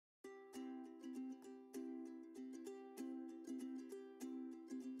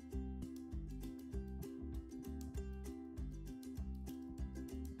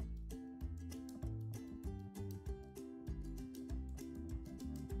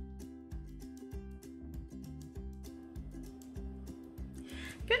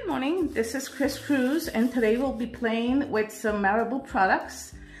Good morning, this is Chris Cruz, and today we'll be playing with some Marabu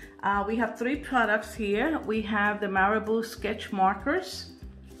products. We have three products here. We have the Marabu Sketch Markers,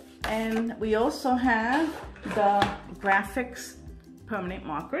 and we also have the Graphics Permanent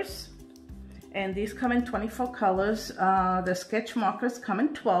Markers. And these come in 24 colors. The sketch markers come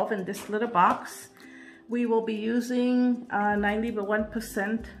in 12 in this little box. We will be using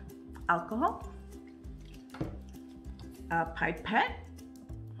 91% alcohol, a pipette,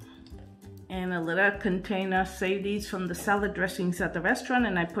 and a little container. Save these from the salad dressings at the restaurant,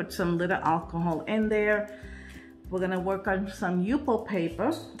 and I put some little alcohol in there. We're gonna work on some Yupo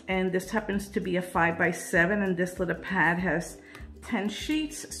paper, and this happens to be a 5x7, and this little pad has 10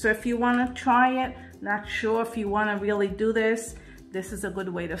 sheets. So if you wanna try it, not sure if you wanna really do this, this is a good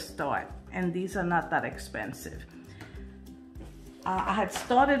way to start. And these are not that expensive. I had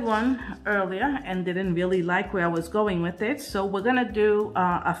started one earlier and didn't really like where I was going with it. So we're gonna do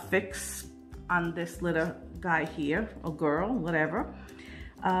a fix on this little guy here, or girl, whatever.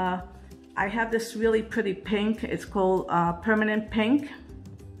 I have this really pretty pink. It's called Permanent Pink.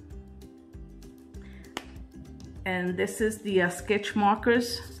 And this is the sketch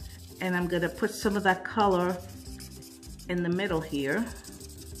markers. And I'm gonna put some of that color in the middle here.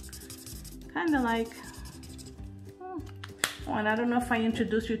 Kind of like, oh, and I don't know if I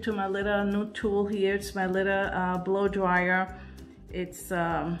introduced you to my little new tool here. It's my little blow dryer. It's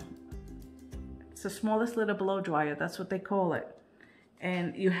the smallest little blow dryer, that's what they call it.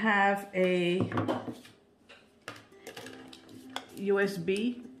 And you have a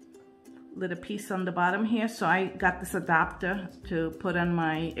USB little piece on the bottom here. So I got this adapter to put on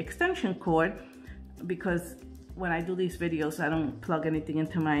my extension cord, because when I do these videos, I don't plug anything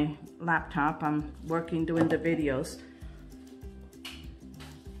into my laptop. I'm working doing the videos.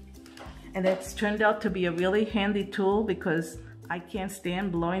 And it's turned out to be a really handy tool, because I can't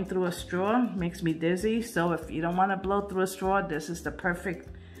stand blowing through a straw. It makes me dizzy. So if you don't want to blow through a straw, this is the perfect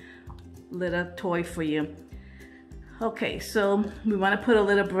little toy for you. Okay, so we want to put a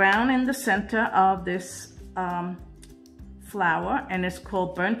little brown in the center of this flower, and it's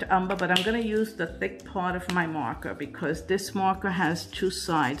called burnt umber, but I'm going to use the thick part of my marker because this marker has two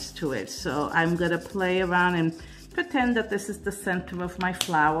sides to it. So I'm going to play around and pretend that this is the center of my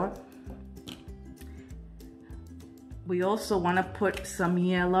flower. We also want to put some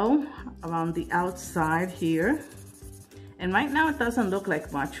yellow around the outside here. And right now it doesn't look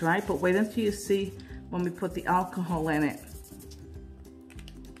like much, right? But wait until you see when we put the alcohol in it.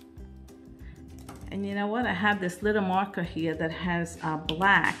 And you know what? I have this little marker here that has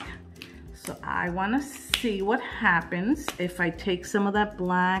black. So I want to see what happens if I take some of that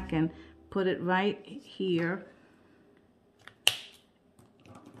black and put it right here.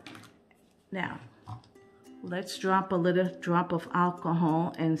 Now, let's drop a little drop of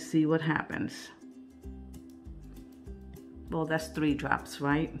alcohol and see what happens. Well, that's 3 drops,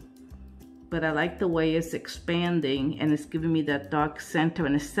 right? But I like the way it's expanding and it's giving me that dark center,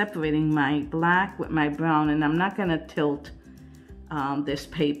 and it's separating my black with my brown. And I'm not gonna tilt this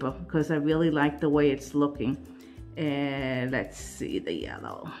paper because I really like the way it's looking. And let's see the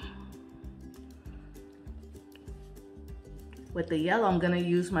yellow. With the yellow, I'm gonna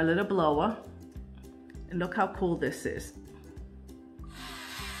use my little blower. And look how cool this is.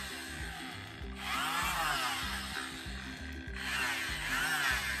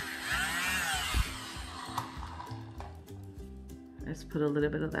 Let's put a little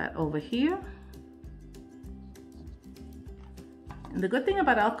bit of that over here. And the good thing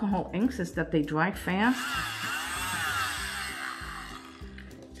about alcohol inks is that they dry fast.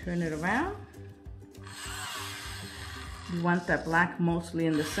 Turn it around. You want that black mostly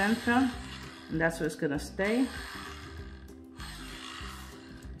in the center, and that's where it's gonna stay.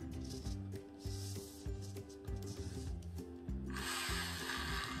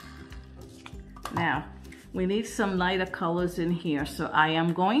 Now, we need some lighter colors in here. So I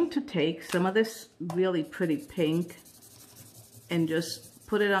am going to take some of this really pretty pink and just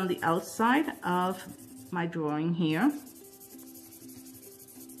put it on the outside of my drawing here.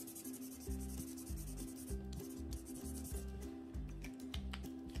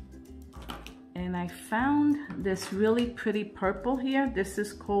 And I found this really pretty purple here. This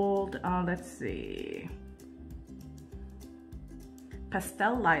is called, let's see,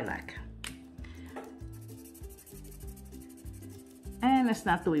 Pastel Lilac. And it's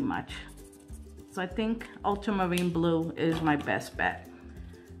not doing much. So I think ultramarine blue is my best bet.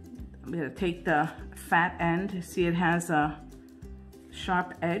 I'm gonna take the fat end. See, it has a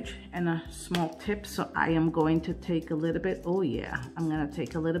sharp edge and a small tip. So I am going to take a little bit, oh yeah, I'm gonna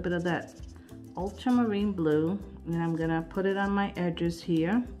take a little bit of that ultramarine blue, and I'm gonna put it on my edges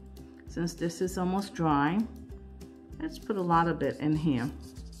here. Since this is almost dry, let's put a lot of it in here.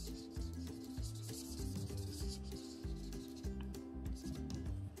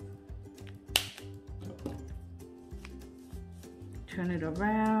 Turn it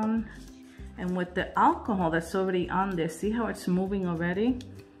around, and with the alcohol that's already on there, see how it's moving already?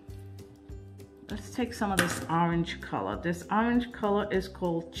 Let's take some of this orange color. This orange color is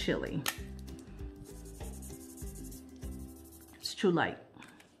called chili. It's too light.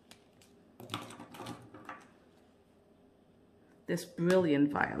 This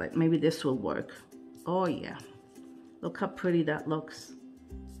brilliant violet, maybe this will work. Oh yeah, look how pretty that looks.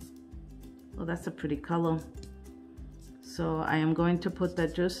 Oh, that's a pretty color. So I am going to put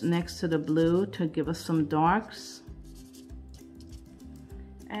that just next to the blue to give us some darks.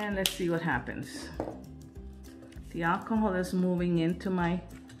 And let's see what happens. The alcohol is moving into my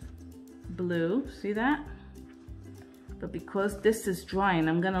blue, see that? But because this is drying,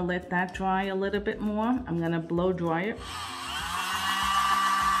 I'm gonna let that dry a little bit more. I'm gonna blow dry it.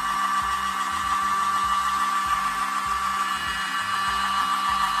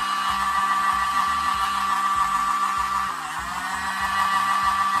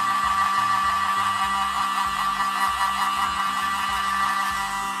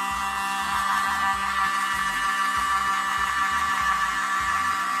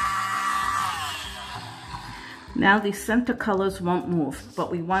 Now the center colors won't move, but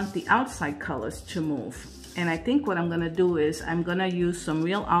we want the outside colors to move. And I think what I'm gonna do is I'm gonna use some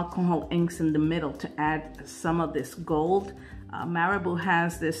real alcohol inks in the middle to add some of this gold. Marabu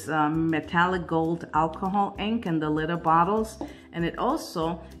has this metallic gold alcohol ink in the little bottles, and it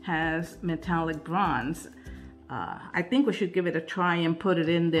also has metallic bronze. I think we should give it a try and put it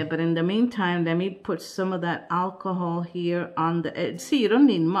in there, but in the meantime, let me put some of that alcohol here on the edge. See, you don't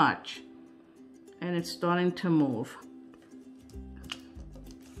need much. And it's starting to move.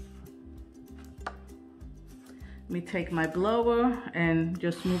 Let me take my blower and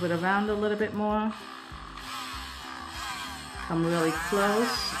just move it around a little bit more. Come really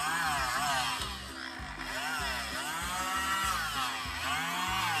close.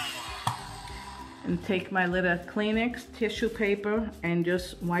 And take my little Kleenex tissue paper and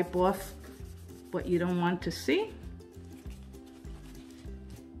just wipe off what you don't want to see.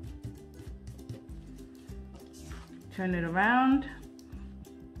 Turn it around.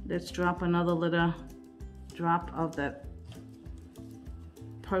 Let's drop another little drop of that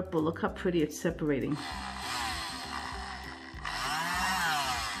purple. Look how pretty it's separating.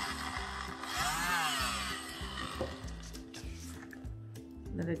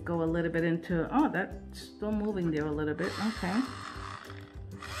 Let it go a little bit into, oh, that's still moving there a little bit, okay.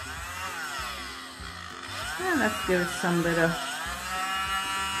 And let's give it some little.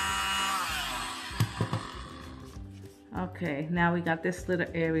 Okay, now we got this little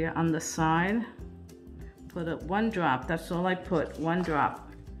area on the side. Put up one drop, that's all I put, one drop.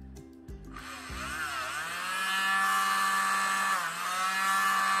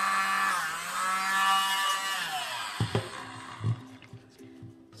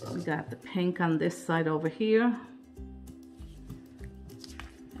 We got the pink on this side over here.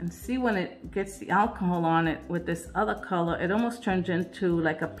 And see, when it gets the alcohol on it with this other color, it almost turns into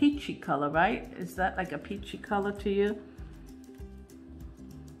like a peachy color, right? Is that like a peachy color to you?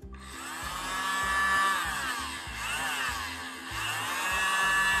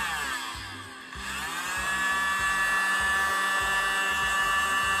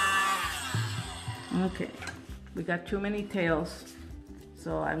 Okay, we got too many tails.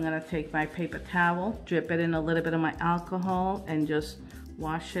 So I'm gonna take my paper towel, drip it in a little bit of my alcohol and just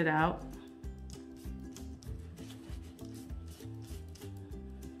wash it out.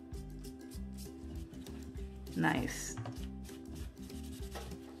 Nice.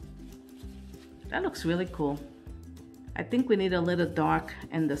 That looks really cool. I think we need a little dark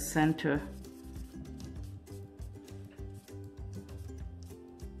in the center.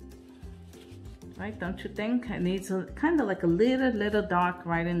 Right, don't you think? It needs a kind of like a little dark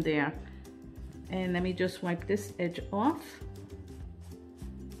right in there. And let me just wipe this edge off.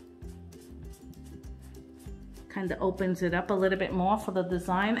 Kind of opens it up a little bit more for the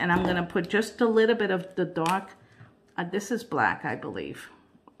design. And I'm gonna put just a little bit of the dark. This is black, I believe.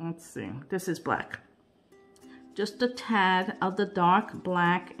 Let's see, this is black. Just a tad of the dark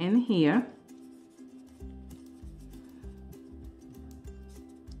black in here.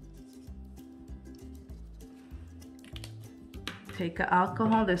 Take the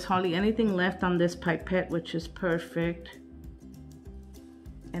alcohol, there's hardly anything left on this pipette, which is perfect.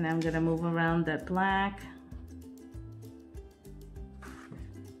 And I'm gonna move around that black.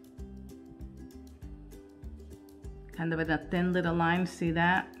 kind of in a thin little line, see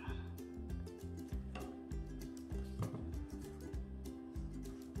that?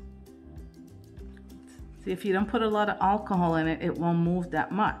 See, if you don't put a lot of alcohol in it, it won't move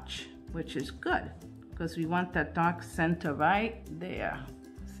that much, which is good, because we want that dark center right there.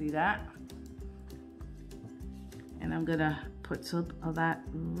 See that? And I'm gonna put some of that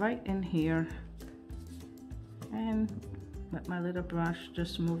right in here and let my little brush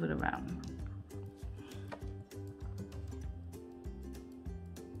just move it around.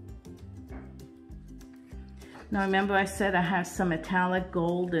 Now remember I said I have some metallic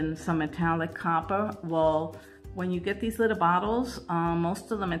gold and some metallic copper. Well, when you get these little bottles,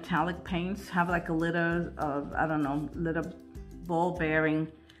 most of the metallic paints have like a little, I don't know, little ball bearing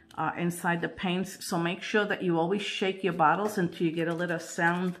inside the paints. So make sure that you always shake your bottles until you get a little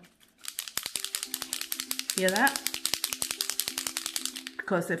sound. Hear that?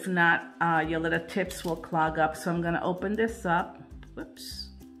 Because if not, your little tips will clog up. So I'm gonna open this up, whoops,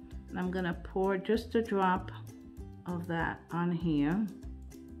 and I'm gonna pour just a drop of that on here.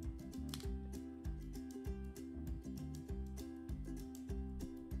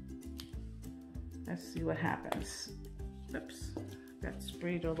 Let's see what happens. Oops, got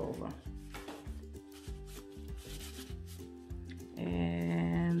sprayed all over.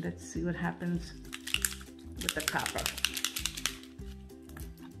 And let's see what happens with the copper.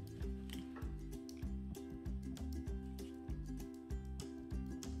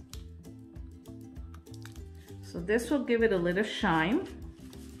 So this will give it a little shine,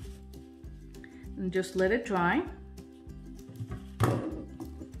 and just let it dry.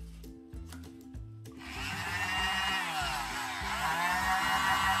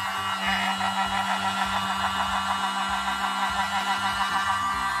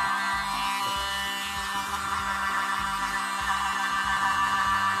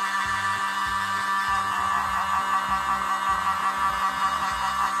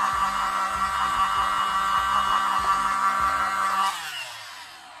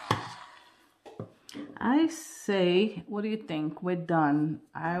 I say, what do you think? We're done.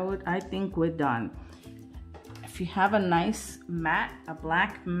 I think we're done. If you have a nice mat, a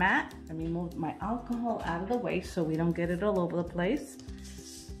black mat, let me move my alcohol out of the way so we don't get it all over the place.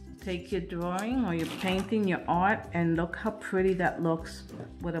 Take your drawing or your painting, your art, and look how pretty that looks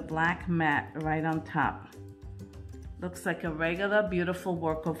with a black mat right on top. Looks like a regular, beautiful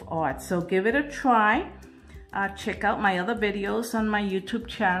work of art. So give it a try. Check out my other videos on my YouTube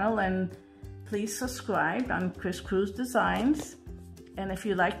channel, and please subscribe on Chris Cruz Designs. And if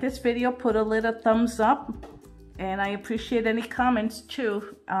you like this video, put a little thumbs up. And I appreciate any comments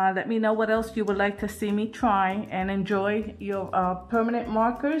too. Let me know what else you would like to see me try, and enjoy your permanent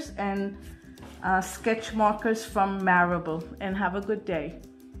markers and sketch markers from Marabu. And have a good day.